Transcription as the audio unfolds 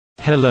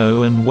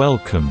Hello and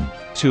welcome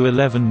to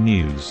 11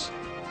 News.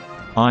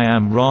 I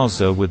am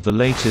Raza with the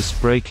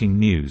latest breaking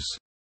news.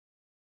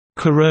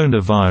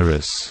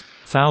 Coronavirus.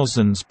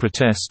 Thousands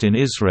protest in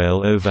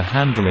Israel over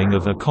handling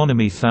of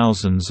economy.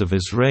 Thousands of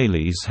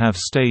Israelis have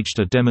staged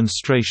a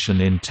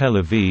demonstration in Tel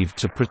Aviv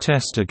to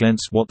protest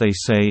against what they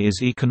say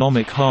is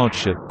economic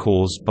hardship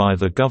caused by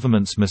the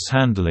government's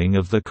mishandling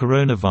of the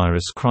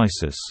coronavirus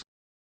crisis.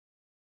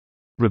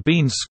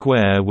 Rabin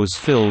Square was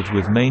filled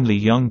with mainly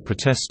young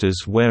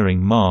protesters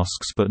wearing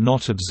masks but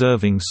not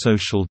observing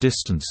social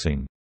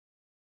distancing.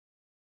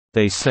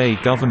 They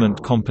say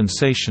government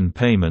compensation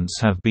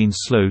payments have been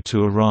slow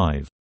to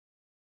arrive.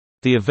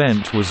 The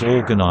event was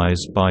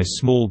organized by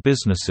small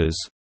businesses,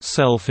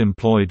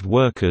 self-employed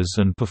workers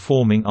and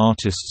performing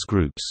artists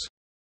groups.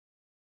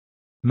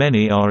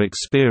 Many are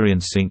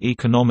experiencing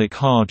economic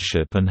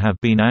hardship and have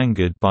been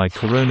angered by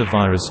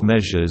coronavirus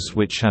measures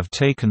which have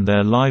taken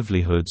their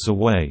livelihoods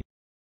away.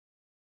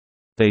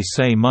 They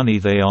say money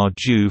they are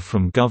due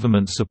from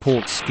government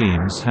support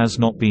schemes has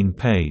not been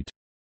paid.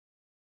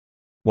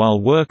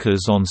 While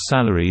workers on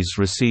salaries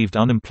received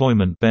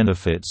unemployment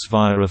benefits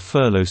via a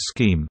furlough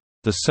scheme,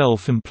 the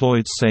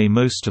self-employed say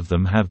most of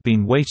them have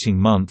been waiting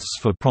months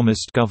for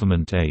promised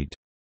government aid.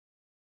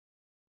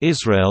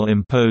 Israel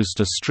imposed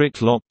a strict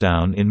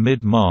lockdown in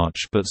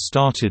mid-March but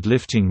started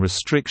lifting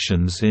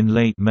restrictions in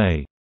late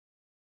May.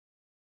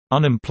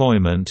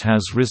 Unemployment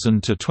has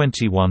risen to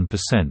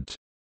 21%.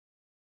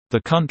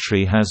 The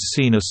country has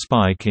seen a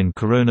spike in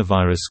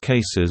coronavirus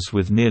cases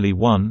with nearly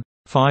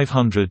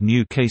 1,500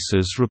 new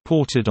cases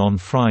reported on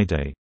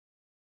Friday.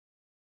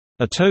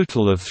 A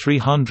total of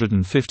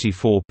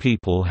 354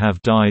 people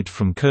have died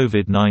from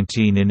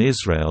COVID-19 in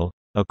Israel,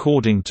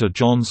 according to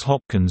Johns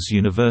Hopkins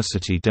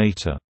University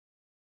data.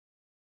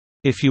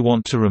 If you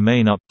want to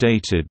remain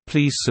updated,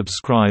 please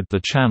subscribe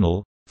the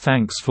channel.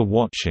 Thanks for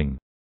watching.